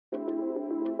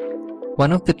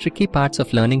One of the tricky parts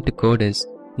of learning to code is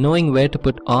knowing where to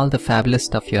put all the fabulous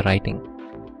stuff you're writing.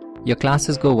 Your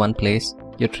classes go one place,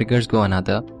 your triggers go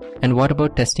another, and what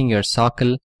about testing your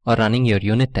SOCL or running your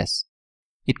unit tests?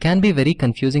 It can be very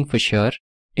confusing for sure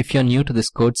if you're new to this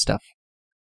code stuff.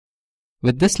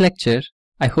 With this lecture,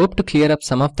 I hope to clear up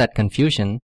some of that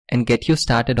confusion and get you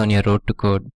started on your road to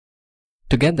code.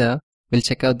 Together, we'll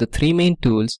check out the 3 main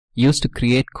tools used to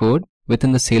create code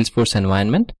within the Salesforce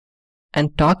environment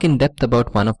and talk in depth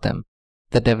about one of them,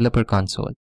 the Developer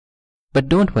Console. But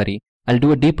don't worry, I'll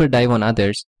do a deeper dive on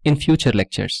others in future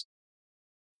lectures.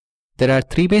 There are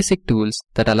 3 basic tools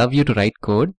that allow you to write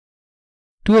code.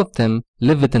 2 of them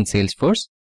live within Salesforce,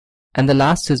 and the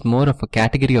last is more of a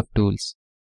category of tools.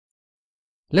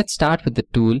 Let's start with the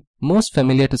tool most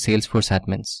familiar to Salesforce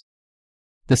admins,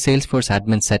 the Salesforce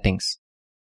admin settings.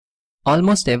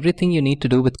 Almost everything you need to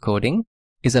do with coding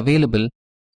is available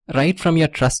right from your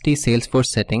trusty Salesforce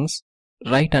settings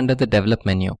right under the develop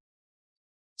menu.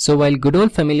 So while good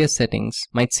old familiar settings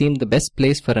might seem the best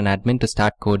place for an admin to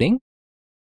start coding,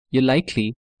 you'll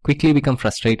likely quickly become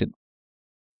frustrated.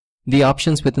 The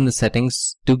options within the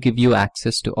settings do give you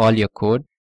access to all your code,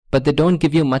 but they don't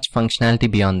give you much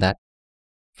functionality beyond that.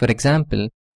 For example,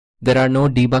 there are no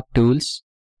debug tools,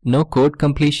 no code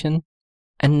completion,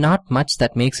 and not much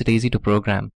that makes it easy to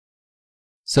program.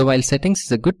 So while settings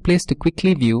is a good place to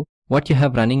quickly view what you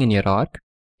have running in your org,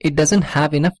 it doesn't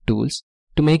have enough tools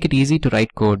to make it easy to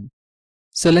write code.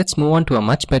 So let's move on to a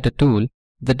much better tool,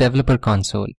 the Developer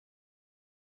Console.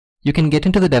 You can get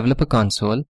into the Developer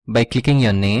Console by clicking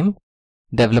your name,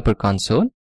 Developer Console.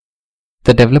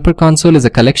 The Developer Console is a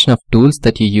collection of tools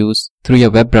that you use through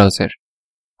your web browser.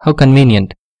 How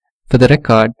convenient. For the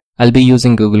record, I'll be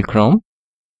using Google Chrome.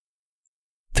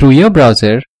 Through your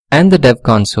browser and the Dev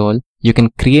Console, you can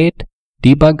create,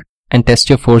 debug, and test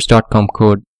your Force.com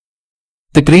code.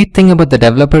 The great thing about the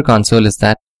Developer Console is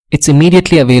that it's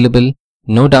immediately available,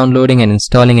 no downloading and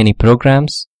installing any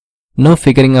programs, no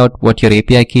figuring out what your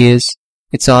API key is.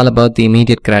 It's all about the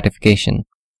immediate gratification.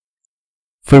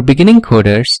 For beginning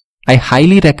coders, I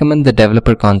highly recommend the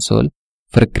Developer Console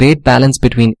for a great balance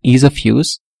between ease of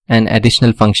use and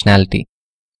additional functionality.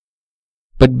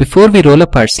 But before we roll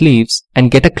up our sleeves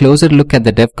and get a closer look at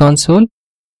the Dev Console,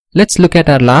 let's look at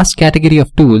our last category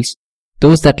of tools,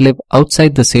 those that live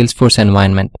outside the Salesforce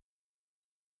environment.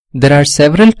 There are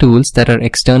several tools that are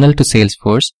external to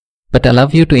Salesforce but allow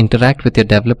you to interact with your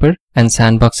developer and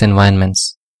sandbox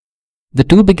environments. The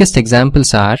 2 biggest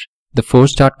examples are the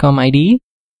Force.com IDE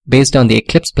based on the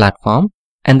Eclipse platform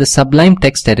and the Sublime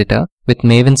text editor with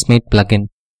Maven's Mate plugin.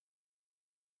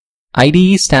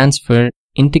 IDE stands for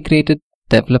Integrated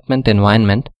Development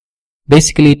Environment.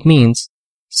 Basically, it means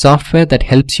software that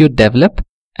helps you develop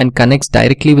and connects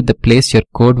directly with the place your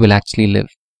code will actually live.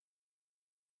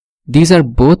 These are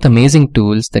both amazing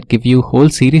tools that give you a whole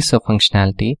series of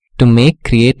functionality to make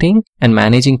creating and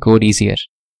managing code easier.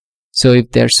 So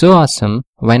if they're so awesome,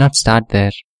 why not start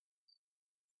there?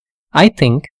 I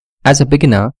think, as a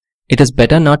beginner, it is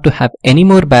better not to have any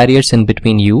more barriers in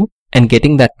between you and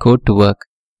getting that code to work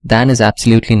than is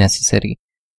absolutely necessary.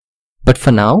 But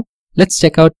for now, let's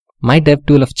check out my dev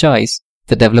tool of choice,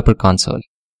 the Developer Console.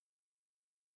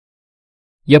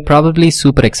 You're probably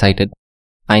super excited.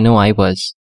 I know I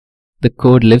was. The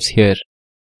code lives here.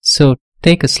 So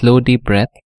take a slow deep breath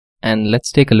and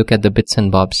let's take a look at the bits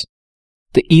and bobs.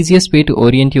 The easiest way to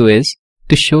orient you is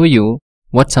to show you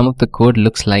what some of the code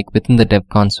looks like within the Dev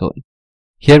Console.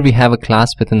 Here we have a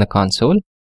class within the console.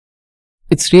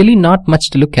 It's really not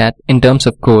much to look at in terms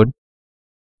of code,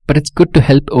 but it's good to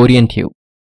help orient you.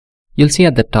 You'll see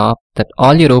at the top that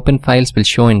all your open files will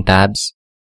show in tabs.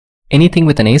 Anything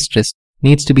with an asterisk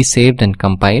needs to be saved and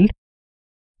compiled.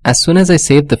 As soon as I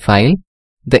save the file,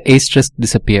 the asterisk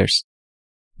disappears.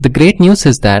 The great news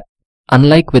is that,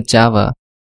 unlike with Java,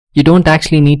 you don't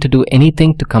actually need to do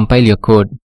anything to compile your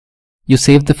code. You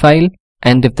save the file,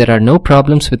 and if there are no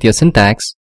problems with your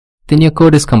syntax, then your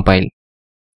code is compiled.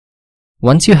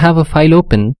 Once you have a file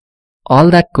open,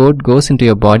 all that code goes into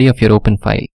your body of your open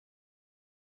file.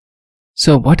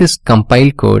 So what is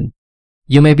compiled code?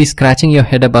 You may be scratching your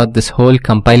head about this whole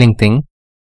compiling thing.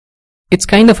 It's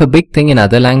kind of a big thing in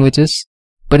other languages,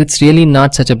 but it's really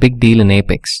not such a big deal in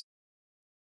Apex.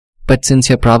 But since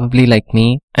you're probably like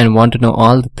me and want to know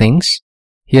all the things,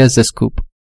 here's the scoop.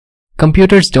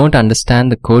 Computers don't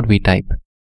understand the code we type.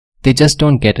 They just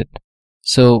don't get it.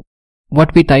 So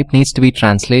what we type needs to be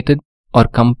translated or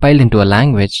compiled into a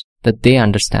language that they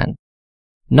understand.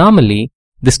 Normally,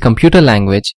 this computer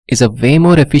language is a way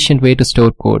more efficient way to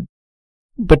store code,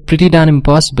 but pretty darn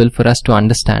impossible for us to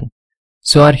understand.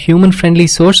 So our human-friendly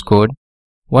source code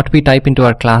what we type into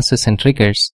our classes and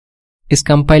triggers is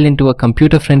compiled into a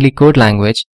computer-friendly code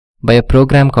language by a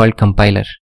program called compiler.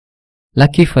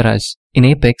 Lucky for us, in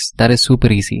Apex that is super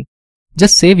easy.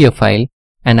 Just save your file,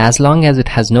 and as long as it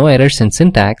has no errors in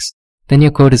syntax, then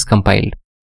your code is compiled.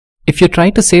 If you try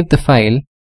to save the file,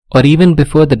 or even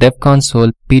before the dev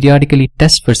console periodically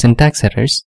tests for syntax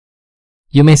errors,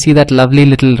 you may see that lovely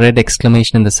little red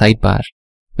exclamation in the sidebar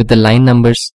with the line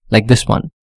numbers like this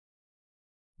one.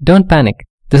 Don't panic,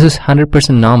 this is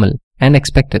 100% normal and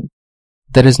expected.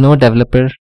 There is no developer,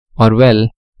 or well,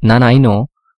 none I know,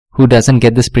 who doesn't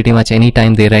get this pretty much any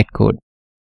time they write code.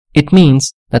 It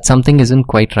means that something isn't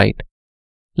quite right.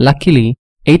 Luckily,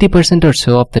 80% or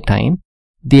so of the time,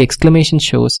 the exclamation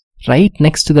shows right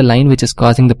next to the line which is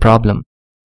causing the problem.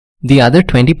 The other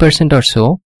 20% or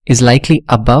so is likely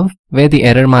above where the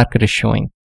error marker is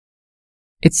showing.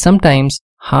 It's sometimes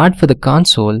hard for the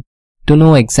console to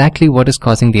know exactly what is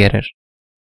causing the error.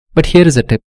 But here is a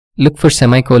tip. Look for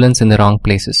semicolons in the wrong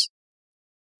places.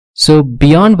 So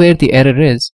beyond where the error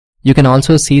is, you can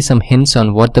also see some hints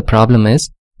on what the problem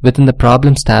is within the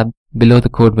Problems tab below the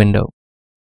code window.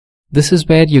 This is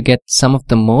where you get some of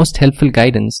the most helpful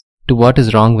guidance to what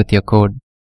is wrong with your code.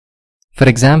 For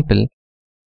example,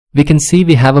 we can see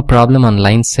we have a problem on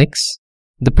line 6.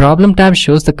 The Problem tab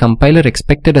shows the compiler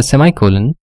expected a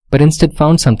semicolon, but instead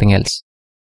found something else.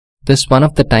 This is one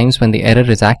of the times when the error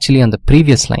is actually on the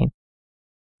previous line.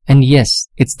 And yes,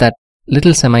 it's that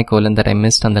little semicolon that I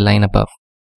missed on the line above.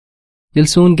 You'll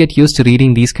soon get used to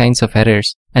reading these kinds of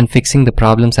errors and fixing the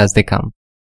problems as they come.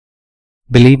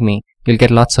 Believe me, you'll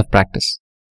get lots of practice.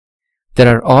 There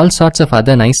are all sorts of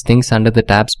other nice things under the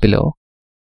tabs below.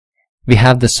 We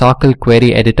have the Socle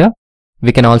query editor.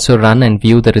 We can also run and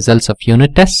view the results of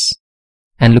unit tests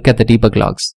and look at the debug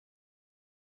logs.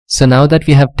 So now that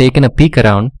we have taken a peek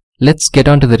around, let's get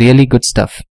on to the really good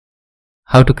stuff.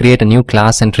 How to create a new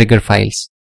class and trigger files.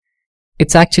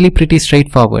 It's actually pretty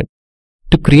straightforward.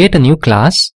 To create a new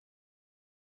class,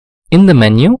 in the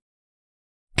menu,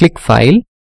 click File,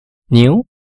 New,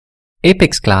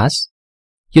 Apex Class.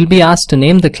 You'll be asked to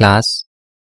name the class,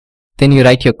 then you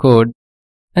write your code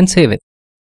and save it.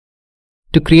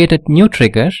 To create a new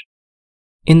trigger,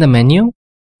 in the menu,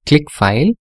 click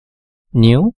File,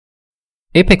 New,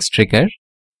 Apex Trigger.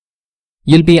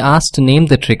 You'll be asked to name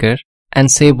the trigger and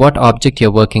say what object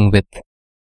you're working with.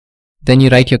 Then you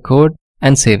write your code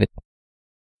and save it.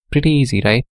 Pretty easy,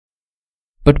 right?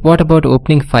 But what about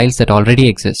opening files that already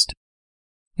exist?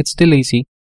 It's still easy.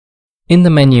 In the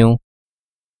menu,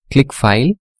 click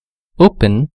File,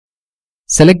 Open,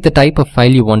 select the type of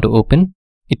file you want to open.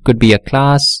 It could be a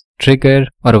class, trigger,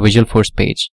 or a Visualforce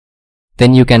page.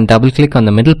 Then you can double-click on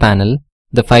the middle panel,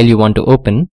 the file you want to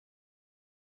open.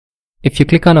 If you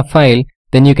click on a file,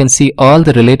 then you can see all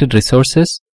the related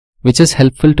resources, which is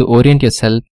helpful to orient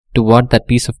yourself to what that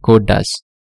piece of code does.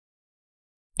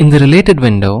 In the related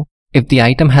window, if the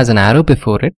item has an arrow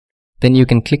before it, then you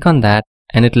can click on that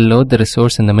and it will load the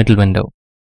resource in the middle window.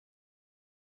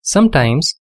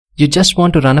 Sometimes, you just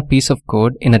want to run a piece of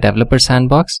code in a developer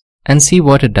sandbox and see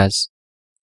what it does.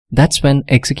 That's when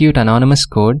Execute Anonymous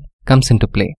code comes into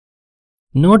play.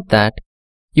 Note that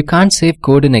you can't save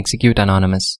code in Execute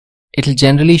Anonymous. It'll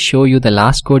generally show you the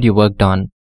last code you worked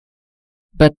on.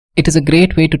 But it is a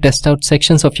great way to test out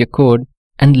sections of your code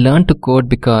and learn to code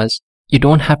because you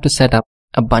don't have to set up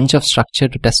a bunch of structure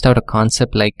to test out a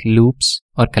concept like loops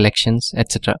or collections,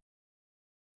 etc.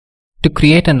 To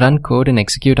create and run code in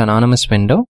Execute Anonymous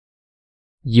window,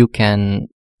 you can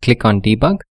click on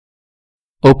Debug,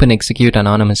 open Execute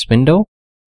Anonymous window,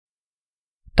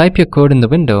 type your code in the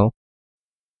window,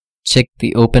 check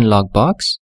the Open Log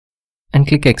box, and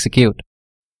click Execute.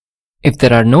 If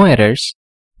there are no errors,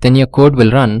 then your code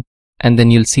will run and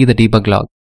then you'll see the debug log.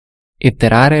 If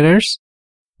there are errors,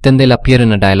 then they'll appear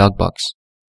in a dialog box.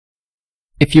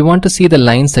 If you want to see the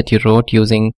lines that you wrote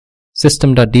using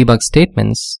system.debug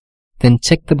statements, then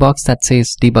check the box that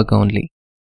says debug only.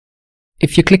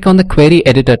 If you click on the Query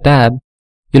Editor tab,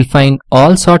 you'll find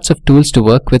all sorts of tools to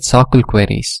work with Socle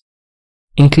queries,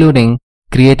 including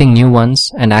creating new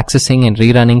ones and accessing and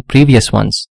rerunning previous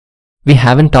ones. We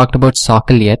haven't talked about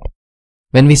Socle yet.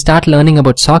 When we start learning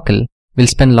about Socle, we'll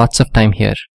spend lots of time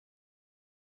here.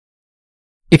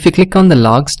 If you click on the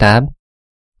Logs tab,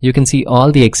 you can see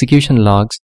all the execution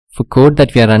logs for code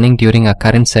that we are running during our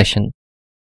current session.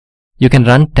 You can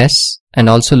run tests and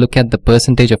also look at the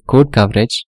percentage of code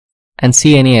coverage and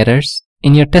see any errors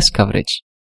in your test coverage.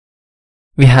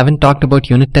 We haven't talked about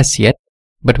unit tests yet,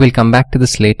 but we'll come back to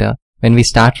this later when we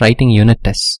start writing unit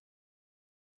tests.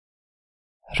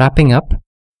 Wrapping up,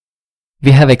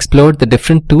 we have explored the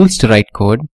different tools to write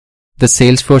code, the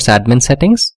Salesforce admin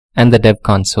settings, and the dev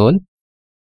console.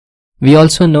 We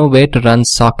also know where to run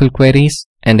SOQL queries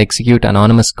and execute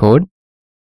anonymous code.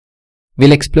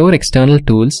 We'll explore external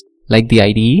tools like the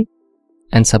IDE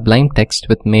and Sublime Text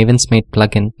with Maven's Mate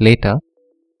plugin later.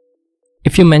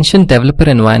 If you mention developer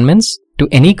environments to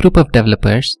any group of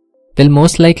developers, they'll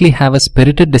most likely have a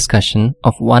spirited discussion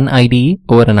of one IDE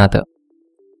over another.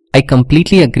 I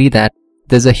completely agree that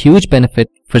there's a huge benefit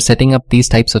for setting up these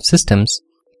types of systems,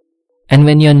 and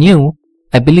when you're new,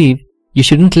 I believe you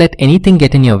shouldn't let anything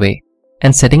get in your way,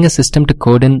 and setting a system to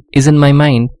code in is, in my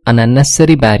mind, an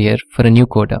unnecessary barrier for a new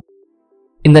coder.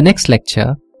 In the next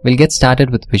lecture, we'll get started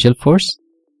with Visualforce,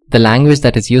 the language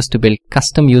that is used to build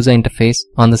custom user interface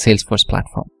on the Salesforce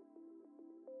platform.